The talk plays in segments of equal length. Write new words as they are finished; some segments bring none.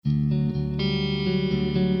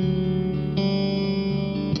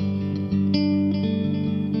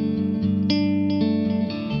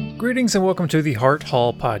Greetings and welcome to the Hart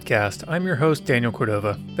Hall Podcast. I'm your host, Daniel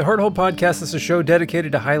Cordova. The Hart Hall Podcast is a show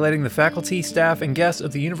dedicated to highlighting the faculty, staff, and guests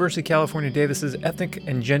of the University of California, Davis's Ethnic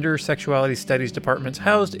and Gender Sexuality Studies departments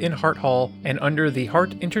housed in Hart Hall and under the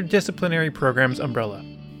Hart Interdisciplinary Programs umbrella.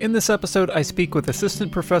 In this episode, I speak with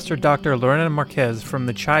Assistant Professor Dr. Lorena Marquez from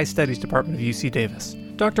the CHI Studies Department of UC Davis.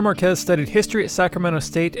 Dr. Marquez studied history at Sacramento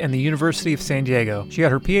State and the University of San Diego. She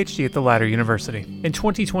got her PhD at the latter university. In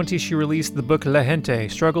 2020, she released the book La Gente,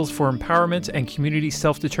 Struggles for Empowerment and Community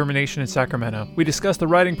Self-Determination in Sacramento. We discussed the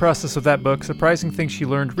writing process of that book, surprising things she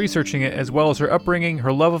learned researching it, as well as her upbringing,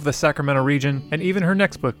 her love of the Sacramento region, and even her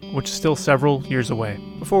next book, which is still several years away.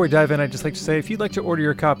 Before we dive in, I'd just like to say, if you'd like to order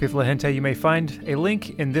your copy of La Gente, you may find a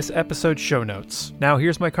link in this episode's show notes. Now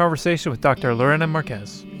here's my conversation with Dr. Lorena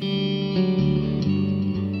Marquez.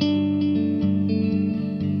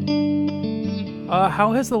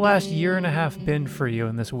 How has the last year and a half been for you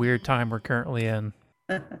in this weird time we're currently in?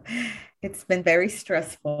 It's been very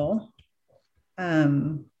stressful.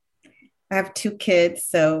 I have two kids,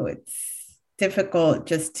 so it's difficult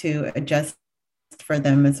just to adjust for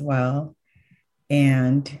them as well.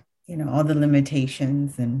 And, all the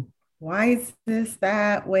limitations and why is this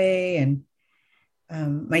that way? And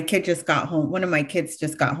my kid just got home. One of my kids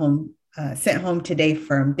just got home, sent home today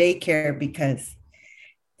from daycare because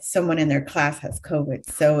someone in their class has COVID.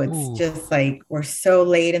 So it's just like, we're so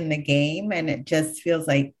late in the game, and it just feels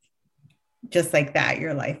like, just like that,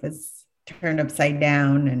 your life is turned upside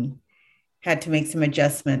down, and had to make some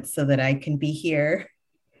adjustments so that I can be here.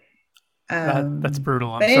 That's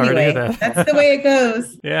brutal. I'm but sorry anyway, to hear that. That's the way it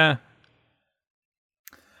goes. Yeah.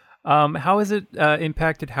 How has it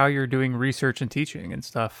impacted how you're doing research and teaching and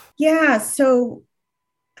stuff? Yeah. So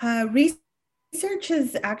research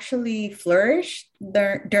has actually flourished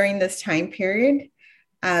during this time period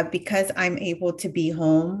because I'm able to be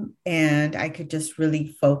home and I could just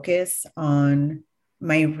really focus on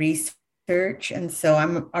my research. And so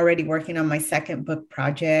I'm already working on my second book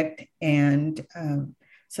project. And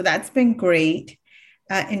so that's been great.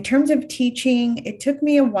 In terms of teaching, it took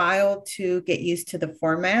me a while to get used to the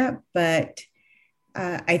format, but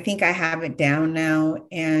I think I have it down now,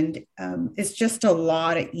 and it's just a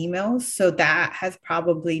lot of emails. So that has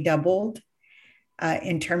probably doubled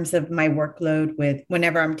in terms of my workload with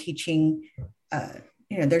whenever I'm teaching,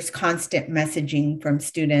 there's constant messaging from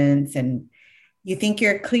students, and you think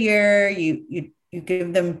you're clear, you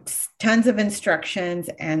give them tons of instructions,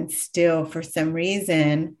 and still for some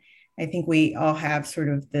reason, I think we all have sort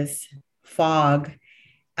of this fog.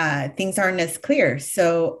 Things aren't as clear.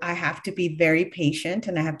 So I have to be very patient,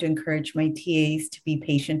 and I have to encourage my TAs to be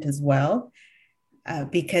patient as well,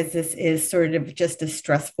 because this is sort of just a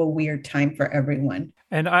stressful, weird time for everyone.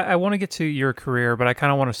 And I want to get to your career, but I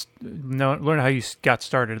kind of want to learn how you got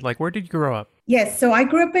started. Like, where did you grow up? Yes. So I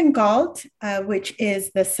grew up in Galt, which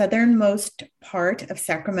is the southernmost part of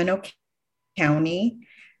Sacramento County.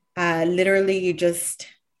 Literally,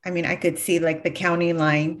 I could see like the county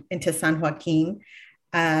line into San Joaquin.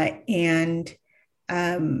 I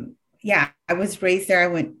was raised there. I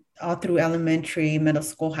went all through elementary, middle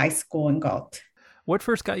school, high school in Galt. What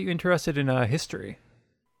first got you interested in history?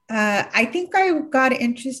 I think I got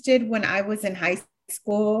interested when I was in high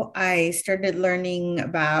school. I started learning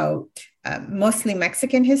about mostly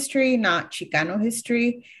Mexican history, not Chicano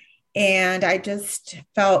history. And I just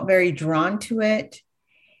felt very drawn to it.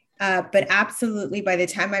 But absolutely, by the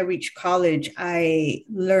time I reached college, I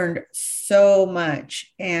learned so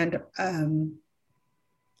much. And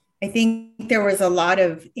I think there was a lot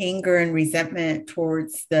of anger and resentment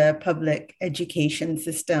towards the public education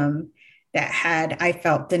system that I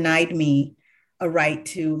felt denied me a right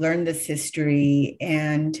to learn this history.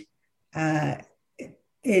 And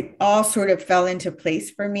it all sort of fell into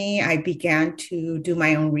place for me. I began to do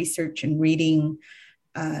my own research and reading.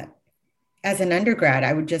 As an undergrad,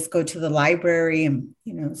 I would just go to the library and,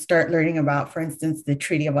 start learning about, for instance, the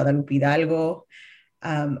Treaty of Guadalupe Hidalgo.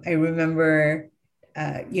 I remember,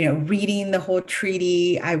 reading the whole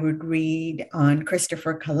treaty. I would read on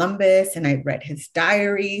Christopher Columbus, and I read his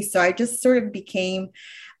diary. So I just sort of became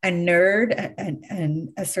a nerd and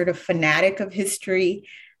a sort of fanatic of history.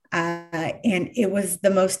 And it was the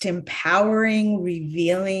most empowering,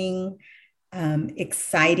 revealing,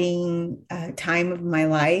 exciting time of my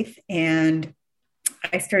life. And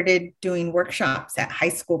I started doing workshops at high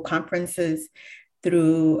school conferences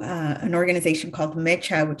through an organization called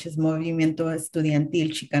MECHA, which is Movimiento Estudiantil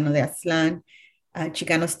Chicano de Aztlán,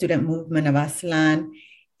 Chicano Student Movement of Aztlán.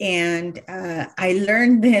 And I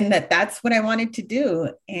learned then that that's what I wanted to do.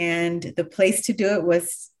 And the place to do it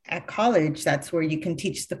was at college. That's where you can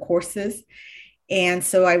teach the courses. And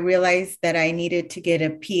so I realized that I needed to get a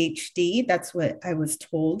PhD. That's what I was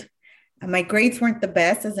told. My grades weren't the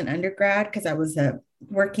best as an undergrad because I was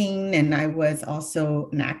working, and I was also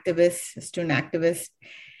an activist, a student activist.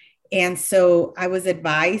 And so I was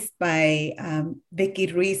advised by Vicky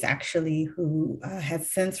Ruiz, actually, who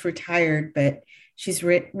has since retired, but she's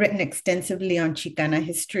written extensively on Chicana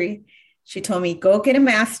history. She told me, go get a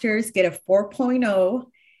master's, get a 4.0,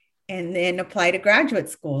 and then apply to graduate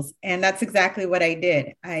schools. And that's exactly what I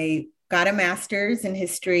did. I got a master's in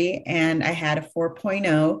history and I had a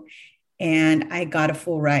 4.0, and I got a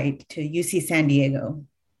full ride to UC San Diego.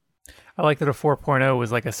 I like that a 4.0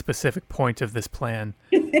 was like a specific point of this plan.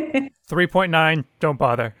 3.9, don't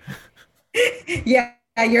bother. Yeah,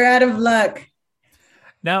 you're out of luck.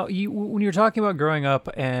 Now, when you're talking about growing up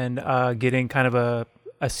and getting kind of a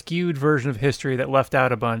skewed version of history that left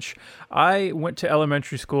out a bunch, I went to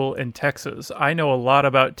elementary school in Texas. I know a lot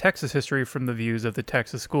about Texas history from the views of the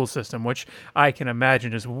Texas school system, which I can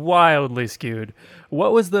imagine is wildly skewed.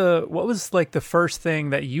 What was like the first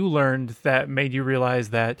thing that you learned that made you realize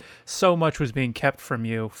that so much was being kept from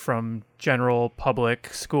you from general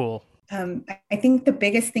public school? I think the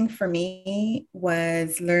biggest thing for me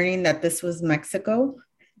was learning that this was Mexico,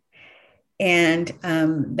 and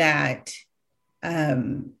that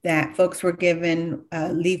folks were given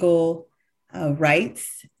legal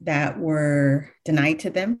rights that were denied to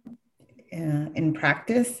them in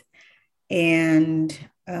practice. And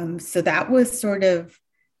so that was sort of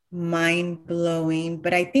mind blowing.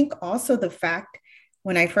 But I think also the fact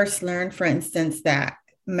when I first learned, for instance, that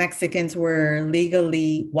Mexicans were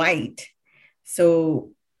legally white.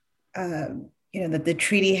 So, that the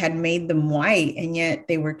treaty had made them white, and yet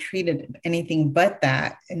they were treated anything but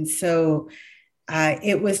that. And so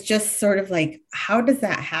it was just sort of like, how does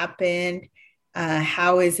that happen?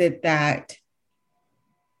 How is it that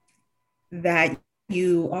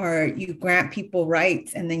you grant people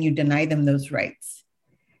rights and then you deny them those rights?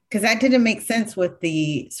 Because that didn't make sense with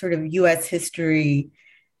the sort of U.S. history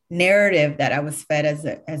narrative that I was fed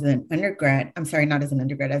as an undergrad. I'm sorry, not as an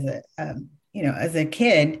undergrad, as a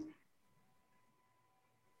kid.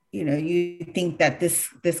 You think that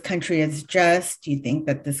this country is just. You think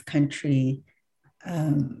that this country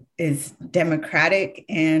is democratic,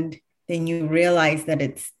 and then you realize that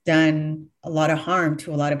it's done a lot of harm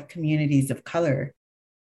to a lot of communities of color.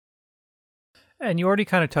 And you already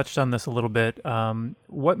kind of touched on this a little bit.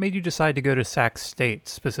 What made you decide to go to Sac State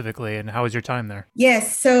specifically, and how was your time there?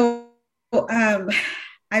 Yes, so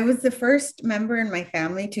I was the first member in my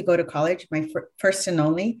family to go to college, my first and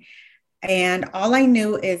only. And all I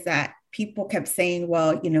knew is that people kept saying,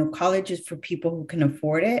 well, college is for people who can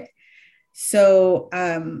afford it. So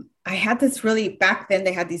I had back then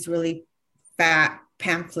they had these really fat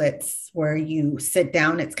pamphlets where you sit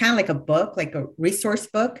down. It's kind of like a book, like a resource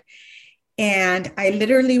book. And I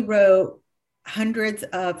literally wrote hundreds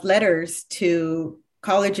of letters to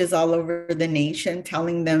colleges all over the nation,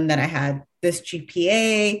 telling them that I had this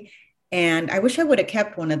GPA. And I wish I would have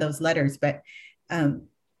kept one of those letters, but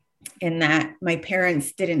in that my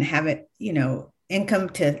parents didn't have it, income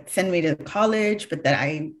to send me to college, but that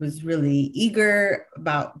I was really eager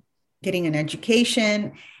about getting an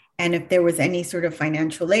education, and if there was any sort of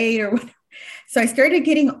financial aid or whatever. So I started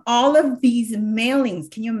getting all of these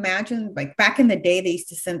mailings. Can you imagine? Like back in the day, they used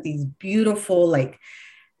to send these beautiful like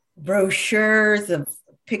brochures of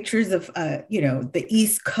pictures of the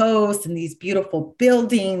East Coast and these beautiful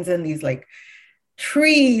buildings and these like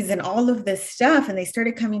trees and all of this stuff. And they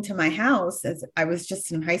started coming to my house as I was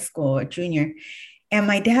just in high school, a junior. And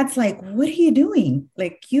my dad's like, what are you doing?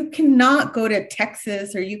 Like, you cannot go to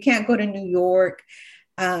Texas, or you can't go to New York.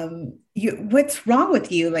 What's wrong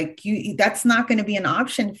with you? Like, that's not going to be an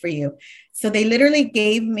option for you. So they literally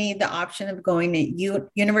gave me the option of going to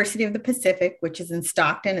University of the Pacific, which is in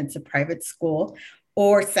Stockton. It's a private school,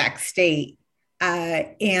 or Sac State.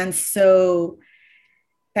 And so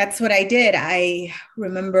that's what I did. I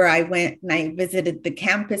remember I went and I visited the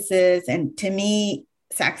campuses, and to me,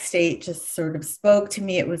 Sac State just sort of spoke to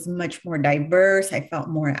me. It was much more diverse. I felt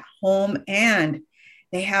more at home, and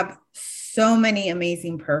they have so many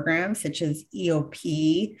amazing programs such as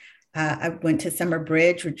EOP. I went to Summer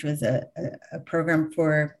Bridge, which was a program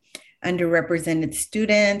for underrepresented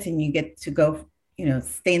students, and you get to go,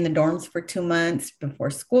 stay in the dorms for 2 months before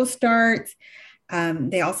school starts.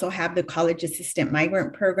 They also have the College Assistant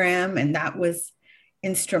Migrant Program, and that was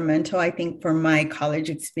instrumental, I think, for my college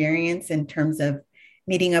experience in terms of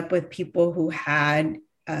meeting up with people who had,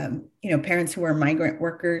 parents who were migrant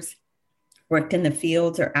workers, worked in the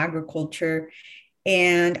fields or agriculture.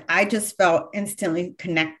 And I just felt instantly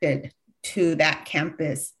connected to that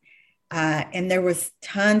campus. And there was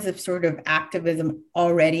tons of sort of activism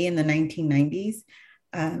already in the 1990s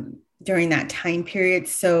during that time period.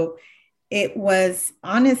 So it was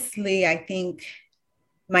honestly, I think,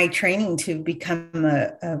 my training to become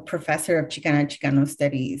a professor of Chicano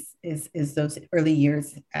studies is those early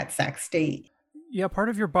years at Sac State. Yeah, part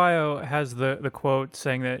of your bio has the quote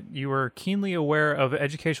saying that you were keenly aware of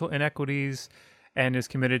educational inequities and is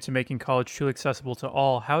committed to making college truly accessible to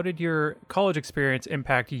all. How did your college experience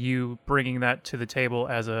impact you bringing that to the table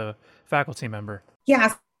as a faculty member?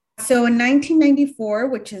 Yeah. So in 1994,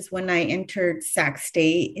 which is when I entered Sac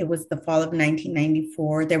State, it was the fall of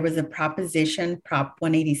 1994, there was a proposition, Prop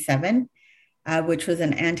 187, which was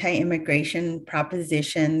an anti-immigration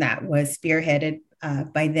proposition that was spearheaded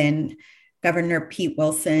by then Governor Pete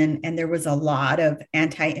Wilson. And there was a lot of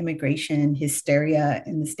anti-immigration hysteria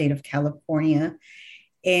in the state of California.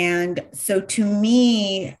 And so to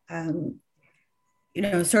me,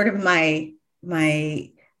 sort of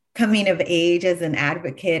my coming of age as an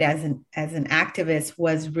advocate, as an activist,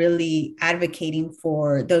 was really advocating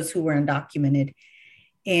for those who were undocumented,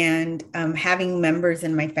 and having members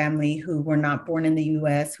in my family who were not born in the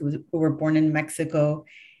U.S., who were born in Mexico,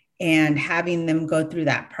 and having them go through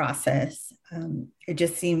that process. It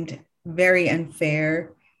just seemed very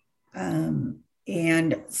unfair.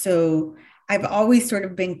 And so I've always sort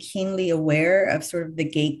of been keenly aware of sort of the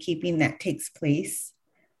gatekeeping that takes place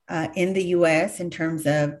in the U.S. in terms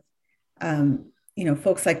of,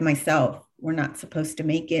 folks like myself, we're not supposed to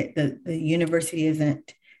make it. The university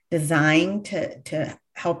isn't designed to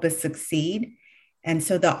help us succeed. And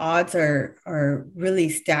so the odds are really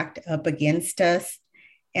stacked up against us.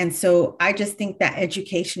 And so I just think that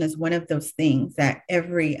education is one of those things that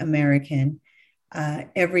every American,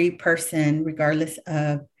 every person, regardless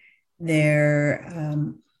of their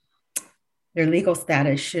legal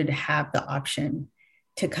status, should have the option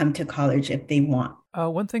to come to college if they want.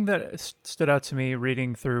 One thing that stood out to me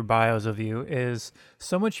reading through bios of you is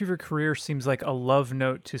so much of your career seems like a love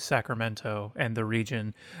note to Sacramento and the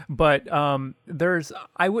region. But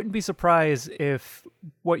I wouldn't be surprised if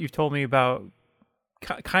what you've told me about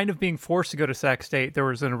kind of being forced to go to Sac State, there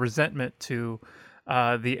was a resentment to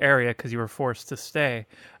the area because you were forced to stay.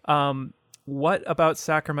 What about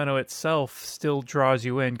Sacramento itself still draws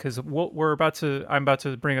you in? Because I'm about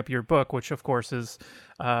to bring up your book, which of course is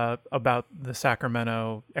about the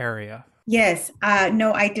Sacramento area. Yes.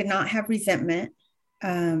 No, I did not have resentment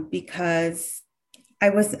because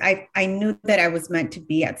I knew that I was meant to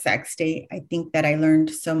be at Sac State. I think that I learned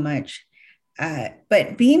so much.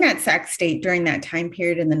 But being at Sac State during that time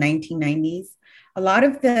period in the 1990s, a lot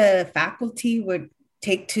of the faculty would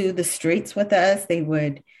take to the streets with us. They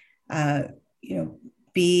would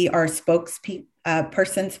be our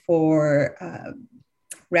spokespersons for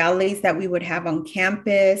rallies that we would have on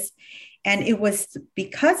campus. And it was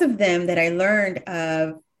because of them that I learned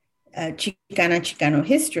of Chicano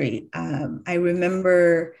history. I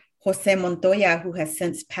remember Jose Montoya, who has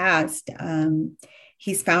since passed.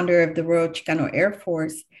 He's founder of the Royal Chicano Air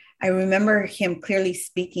Force. I remember him clearly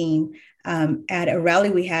speaking at a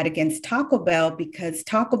rally we had against Taco Bell, because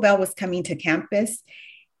Taco Bell was coming to campus.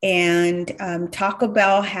 And Taco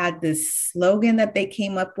Bell had this slogan that they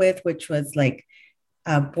came up with, which was like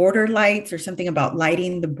border lights, or something about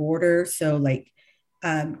lighting the border. So like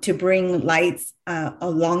to bring lights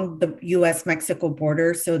along the US-Mexico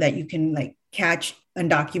border so that you can like catch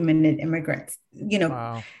undocumented immigrants,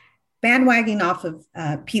 Wow. bandwagging off of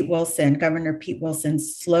Governor Pete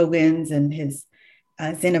Wilson's slogans and his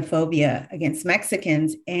xenophobia against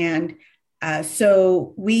Mexicans. And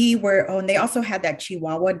so we were, and they also had that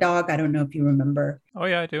Chihuahua dog. I don't know if you remember. Oh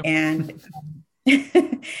yeah, I do. And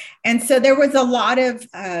and so there was a lot of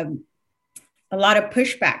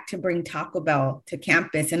pushback to bring Taco Bell to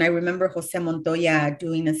campus. And I remember Jose Montoya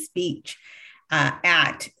doing a speech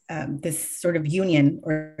at this sort of union,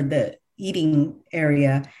 or the eating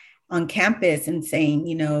area on campus, and saying,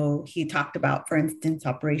 he talked about, for instance,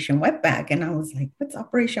 Operation Wetback. And I was like, what's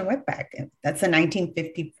Operation Wetback? That's a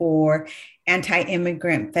 1954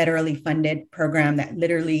 anti-immigrant federally funded program that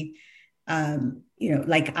literally,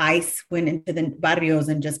 like ICE went into the barrios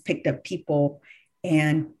and just picked up people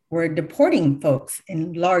and were deporting folks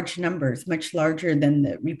in large numbers, much larger than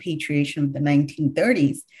the repatriation of the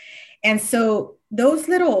 1930s. And so those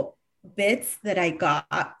little bits that I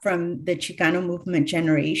got from the Chicano movement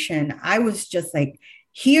generation, I was just like,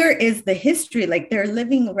 here is the history. Like, they're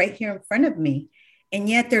living right here in front of me. And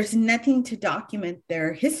yet there's nothing to document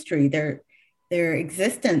their history, their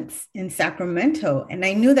existence in Sacramento. And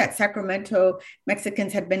I knew that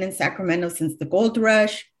Mexicans had been in Sacramento since the gold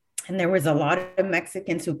rush, And there was a lot of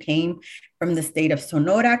Mexicans who came from the state of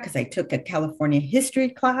Sonora because I took a California history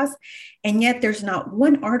class. And yet there's not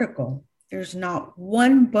one article, there's not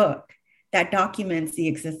one book that documents the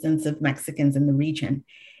existence of Mexicans in the region.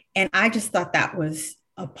 And I just thought that was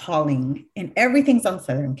appalling. And everything's on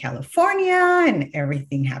Southern California and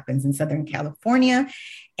everything happens in Southern California.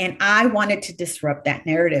 And I wanted to disrupt that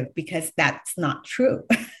narrative because that's not true.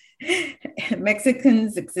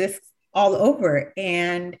 Mexicans exist all over.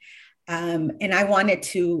 And I wanted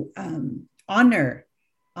to honor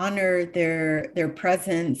their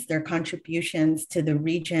presence, their contributions to the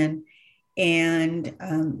region. And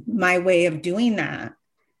my way of doing that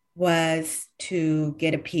was to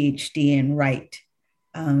get a PhD and write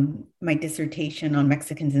my dissertation on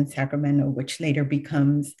Mexicans in Sacramento, which later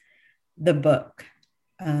becomes the book.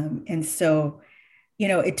 And so,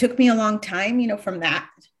 it took me a long time, from that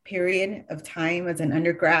period of time as an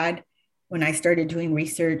undergrad, when I started doing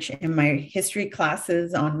research in my history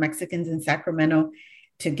classes on Mexicans in Sacramento,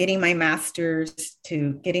 to getting my master's,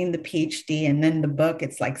 to getting the PhD, and then the book,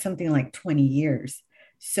 it's like something like 20 years.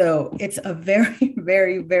 So it's a very,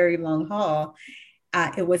 very, very long haul.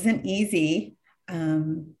 It wasn't easy.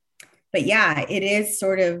 But yeah, it is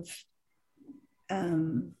sort of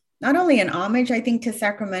not only an homage, I think, to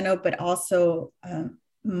Sacramento, but also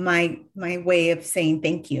my way of saying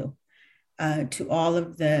thank you to all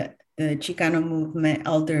of the Chicano movement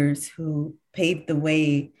elders who paved the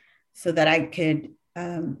way so that I could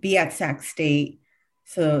be at Sac State,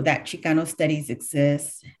 so that Chicano studies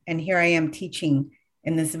exists. And here I am teaching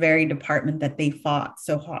in this very department that they fought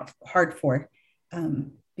so hard for,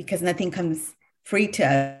 because nothing comes free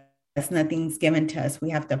to us, nothing's given to us. We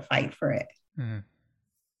have to fight for it. Mm-hmm.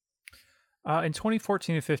 In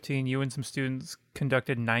 2014 to 15, you and some students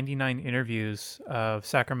conducted 99 interviews of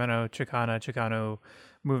Sacramento Chicano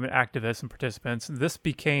movement activists and participants. This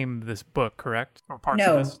became this book, correct? Or parts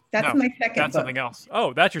of this? That's my second book. That's something else.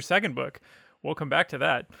 Oh, that's your second book. We'll come back to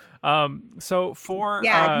that. None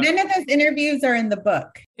of those interviews are in the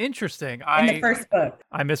book. Interesting. In the first book.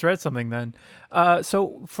 I misread something then.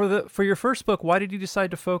 So for your first book, why did you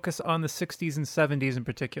decide to focus on the 60s and 70s in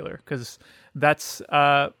particular? Because that's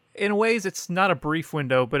in ways it's not a brief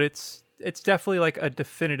window, but it's definitely like a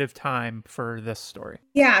definitive time for this story.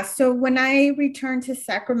 Yeah. So when I returned to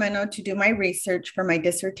Sacramento to do my research for my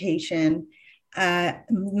dissertation,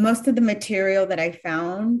 most of the material that I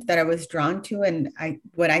found that I was drawn to, and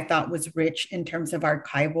what I thought was rich in terms of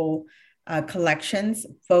archival collections,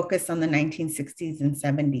 focused on the 1960s and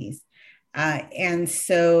 70s. And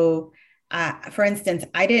so, for instance,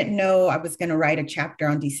 I didn't know I was going to write a chapter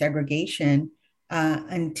on desegregation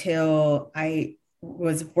until I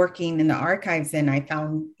was working in the archives, and I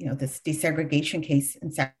found, this desegregation case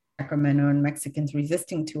in Sacramento and Mexicans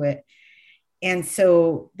resisting to it. And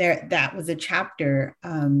so that was a chapter.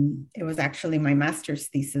 It was actually my master's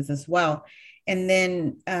thesis as well. And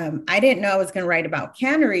then I didn't know I was going to write about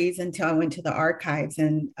canneries until I went to the archives.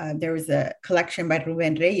 And there was a collection by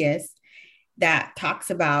Ruben Reyes that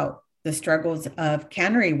talks about the struggles of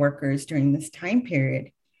cannery workers during this time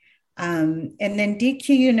period. And then DQ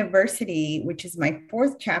University, which is my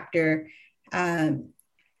fourth chapter,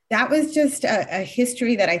 that was just a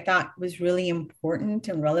history that I thought was really important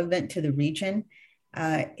and relevant to the region.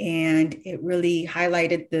 And it really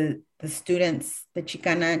highlighted the students, the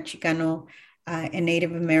Chicano, and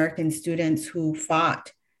Native American students who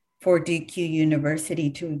fought for DQ University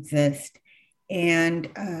to exist. And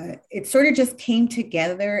it sort of just came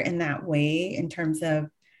together in that way in terms of,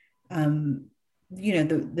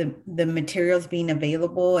 the materials being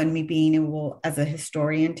available and me being able as a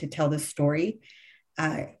historian to tell the story.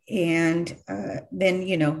 And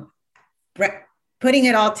then, putting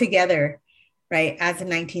it all together, right, as the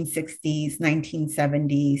 1960s,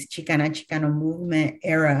 1970s, Chicano movement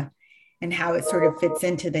era, and how it sort of fits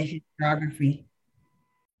into the historiography.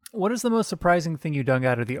 What is the most surprising thing you dug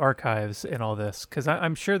out of the archives in all this? Because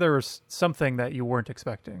I'm sure there was something that you weren't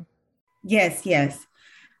expecting. Yes.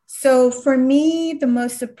 So for me, the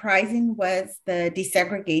most surprising was the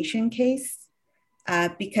desegregation case.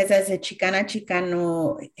 Because as a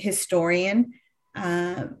Chicano historian,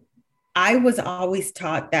 I was always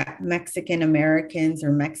taught that Mexican Americans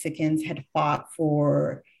or Mexicans had fought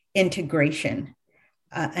for integration,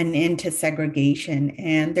 an end to segregation.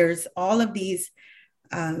 And there's all of these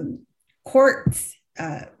courts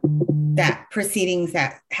that proceedings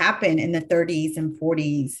that happen in the 30s and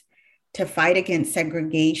 40s to fight against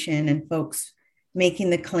segregation, and folks making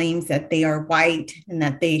the claims that they are white and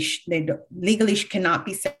that they legally cannot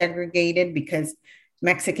be segregated because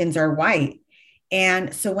Mexicans are white.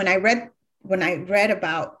 And so when I read when I read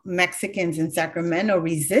about Mexicans in Sacramento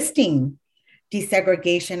resisting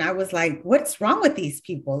desegregation, I was like, what's wrong with these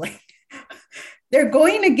people? Like, they're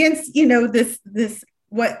going against, this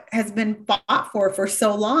what has been fought for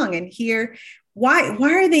so long. And here, why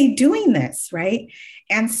are they doing this? Right.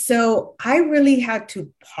 And so I really had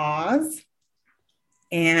to pause,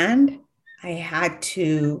 and I had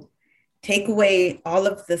to take away all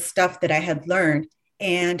of the stuff that I had learned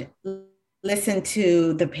and listen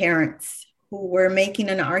to the parents who were making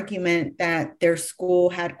an argument that their school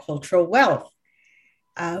had cultural wealth,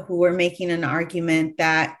 who were making an argument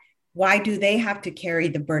that why do they have to carry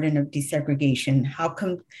the burden of desegregation? How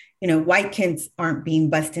come, white kids aren't being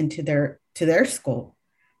bused into their school?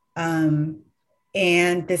 And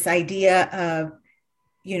this idea of,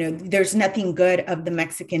 there's nothing good of the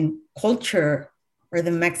Mexican culture or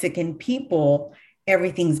the Mexican people.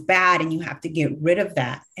 Everything's bad and you have to get rid of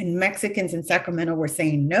that. And Mexicans in Sacramento were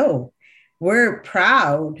saying, no, we're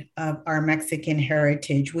proud of our Mexican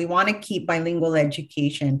heritage. We want to keep bilingual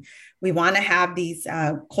education. We want to have these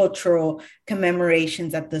cultural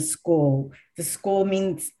commemorations at the school. The school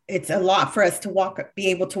means it's a lot for us to be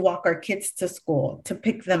able to walk our kids to school, to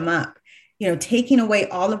pick them up. Taking away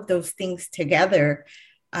all of those things together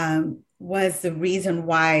was the reason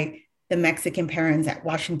why the Mexican parents at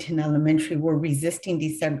Washington Elementary were resisting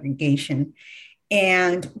desegregation.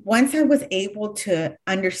 And once I was able to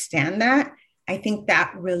understand that, I think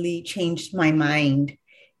that really changed my mind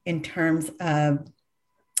in terms of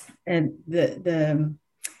the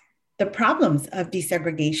problems of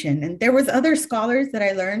desegregation. And there was other scholars that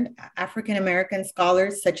I learned, African American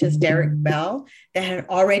scholars such as Derek Bell, that had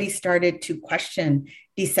already started to question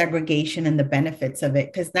desegregation and the benefits of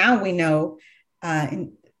it. Because now we know,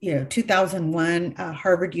 in 2001,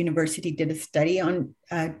 Harvard University did a study on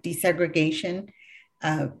desegregation.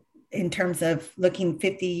 In terms of looking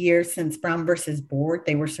 50 years since Brown versus Board,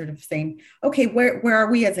 they were sort of saying, okay, where are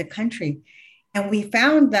we as a country? And they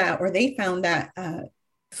found that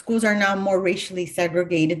schools are now more racially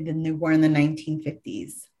segregated than they were in the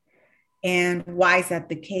 1950s. And why is that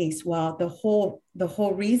the case? Well, the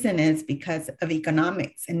whole reason is because of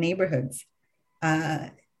economics and neighborhoods.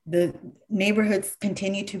 The neighborhoods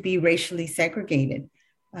continue to be racially segregated.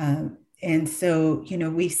 And so,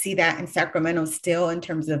 we see that in Sacramento still, in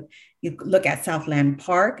terms of, you look at Southland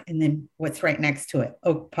Park and then what's right next to it,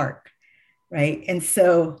 Oak Park, right? And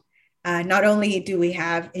so not only do we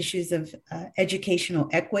have issues of educational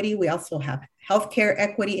equity, we also have healthcare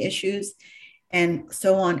equity issues, and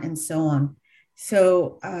so on and so on.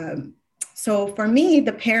 So, so for me,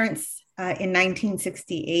 the parents in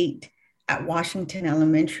 1968 at Washington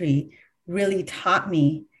Elementary really taught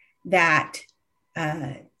me that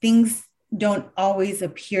things don't always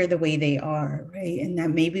appear the way they are, right? And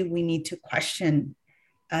that maybe we need to question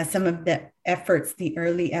some of the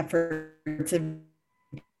early efforts of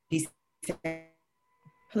these.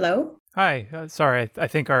 Hello? Hi. Sorry, I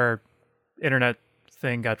think our internet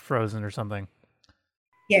thing got frozen or something.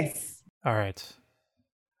 Yes. All right.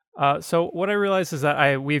 So what I realized is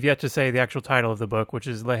that we've yet to say the actual title of the book, which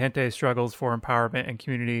is La Gente Struggles for Empowerment and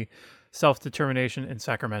Community Self-Determination in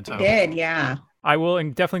Sacramento. I did, yeah. I will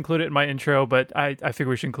definitely include it in my intro, but I figure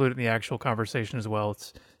we should include it in the actual conversation as well.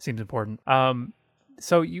 It seems important.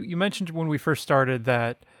 So you mentioned when we first started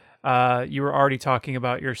that you were already talking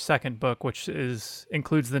about your second book, which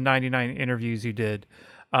includes the 99 interviews you did.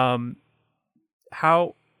 You've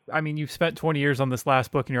spent 20 years on this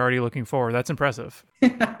last book and you're already looking forward. That's impressive.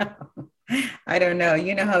 I don't know.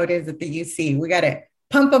 You know how it is at the UC. We got to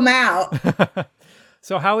pump them out.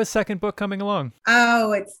 So how is second book coming along?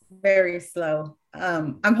 Oh, it's very slow.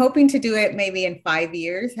 I'm hoping to do it maybe in 5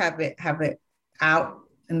 years, have it out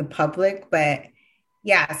in the public. But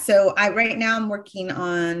yeah, so right now I'm working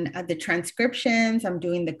on the transcriptions. I'm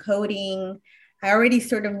doing the coding. I already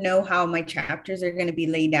sort of know how my chapters are going to be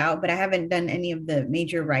laid out, but I haven't done any of the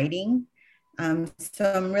major writing. So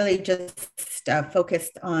I'm really just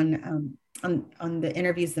focused on the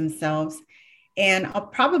interviews themselves. And I'll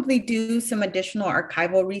probably do some additional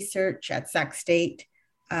archival research at Sac State,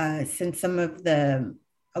 since a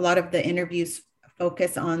lot of the interviews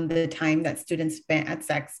focus on the time that students spent at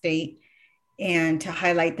Sac State, and to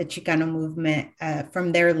highlight the Chicano movement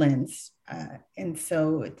from their lens. And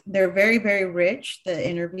so they're very, very rich, the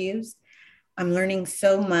interviews. I'm learning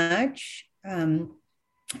so much.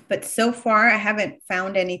 But so far, I haven't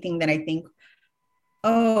found anything that I think,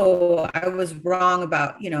 oh, I was wrong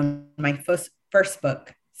about, my first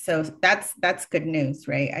book. So that's good news,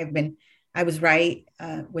 right? I was right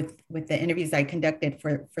with the interviews I conducted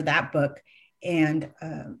for that book. And,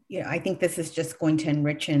 I think this is just going to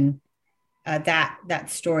enrich that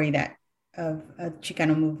story that of a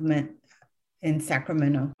Chicano movement in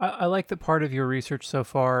Sacramento. I like that part of your research so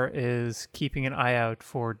far is keeping an eye out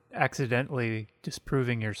for accidentally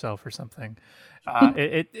disproving yourself or something.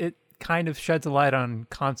 It kind of sheds a light on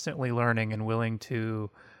constantly learning and willing to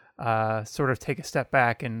sort of take a step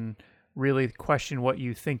back and really question what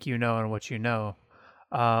you think you know and what you know,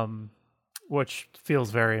 which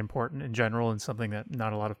feels very important in general and something that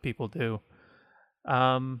not a lot of people do.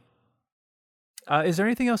 Is there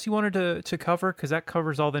anything else you wanted to cover? Because that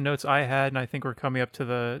covers all the notes I had, and I think we're coming up to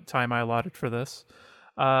the time I allotted for this.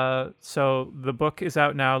 So the book is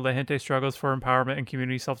out now, La Gente Struggles for Empowerment and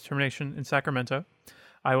Community Self-Determination in Sacramento.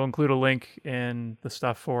 I will include a link in the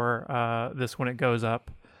stuff for this when it goes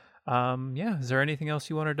up. Yeah, is there anything else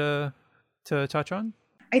you wanted to touch on?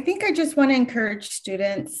 I think I just want to encourage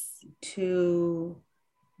students to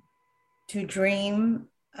dream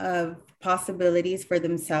of possibilities for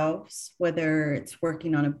themselves, whether it's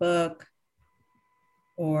working on a book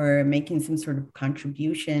or making some sort of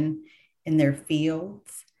contribution in their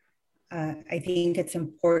fields. I think it's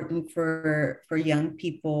important for young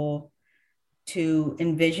people to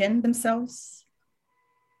envision themselves,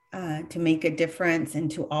 to make a difference, and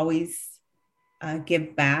to always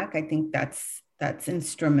give back. I think that's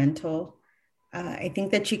instrumental. I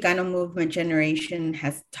think the Chicano movement generation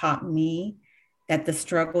has taught me that the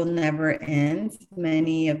struggle never ends.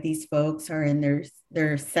 Many of these folks are in their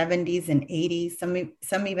 70s and 80s,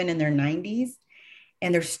 some even in their 90s,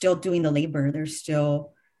 and they're still doing the labor. They're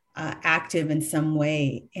still active in some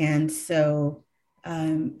way. And so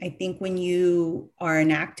I think when you are an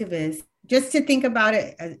activist, just to think about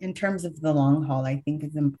it in terms of the long haul, I think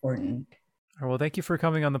is important. Well, thank you for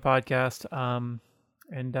coming on the podcast.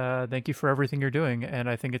 And thank you for everything you're doing. And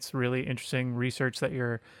I think it's really interesting research that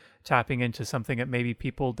you're tapping into something that maybe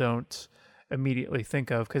people don't immediately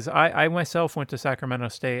think of. Because I myself went to Sacramento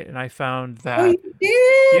State, and I found that... Oh, you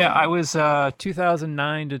did? Yeah, I was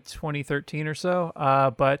 2009 to 2013 or so.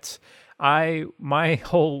 But my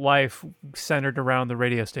whole life centered around the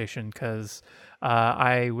radio station because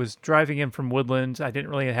I was driving in from Woodland. I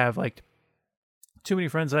didn't really have like too many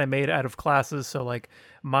friends that I made out of classes, so like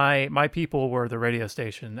my people were the radio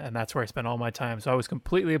station, and that's where I spent all my time. So I was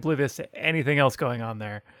completely oblivious to anything else going on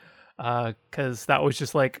there, because that was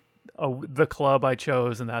just like the club I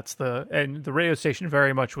chose, and and the radio station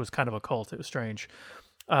very much was kind of a cult. It was strange.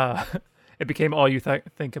 It became all you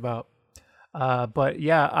think about. But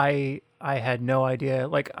yeah, I had no idea.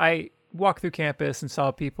 Like I walked through campus and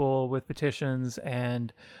saw people with petitions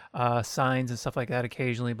and signs and stuff like that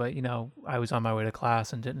occasionally, but you know, I was on my way to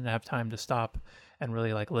class and didn't have time to stop and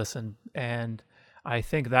really like listen. And I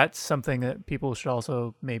think that's something that people should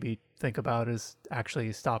also maybe think about, is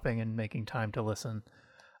actually stopping and making time to listen.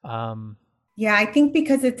 Yeah, I think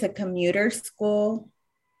because it's a commuter school,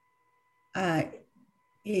 that's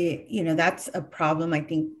a problem. I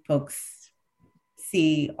think folks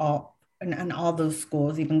see all in all those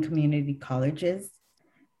schools, even community colleges.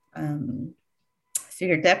 So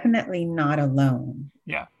you're definitely not alone.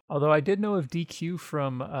 Yeah. Although I did know of DQ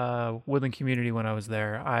from Woodland Community when I was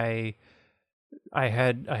there. I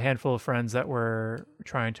had a handful of friends that were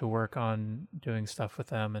trying to work on doing stuff with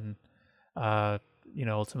them, and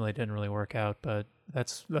ultimately didn't really work out. But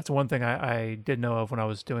that's one thing I did know of when I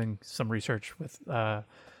was doing some research with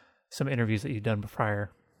some interviews that you'd done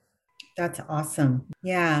prior. That's awesome.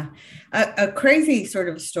 Yeah. A crazy sort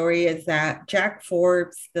of story is that Jack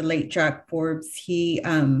Forbes, the late Jack Forbes, he,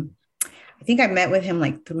 I think I met with him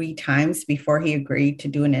like 3 times before he agreed to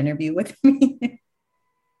do an interview with me.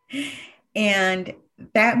 And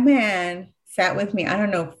that man sat with me, I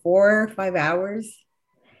don't know, 4 or 5 hours.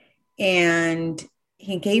 And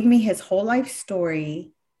he gave me his whole life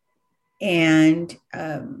story. And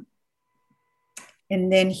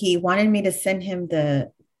then he wanted me to send him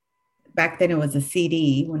back then it was a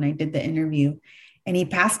CD when I did the interview, and he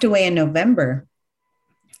passed away in November.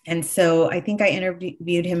 And so I think I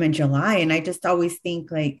interviewed him in July, and I just always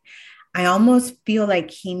think like, I almost feel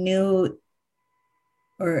like he knew,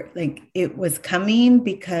 or like it was coming,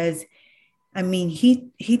 because I mean,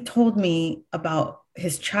 he told me about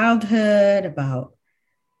his childhood, about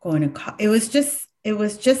going to it was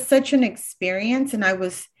just such an experience. And I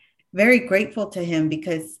was very grateful to him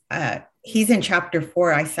because he's in chapter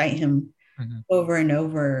 4. I cite him over and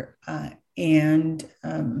over.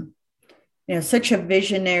 Such a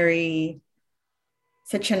visionary,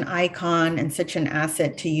 such an icon, and such an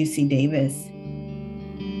asset to UC Davis.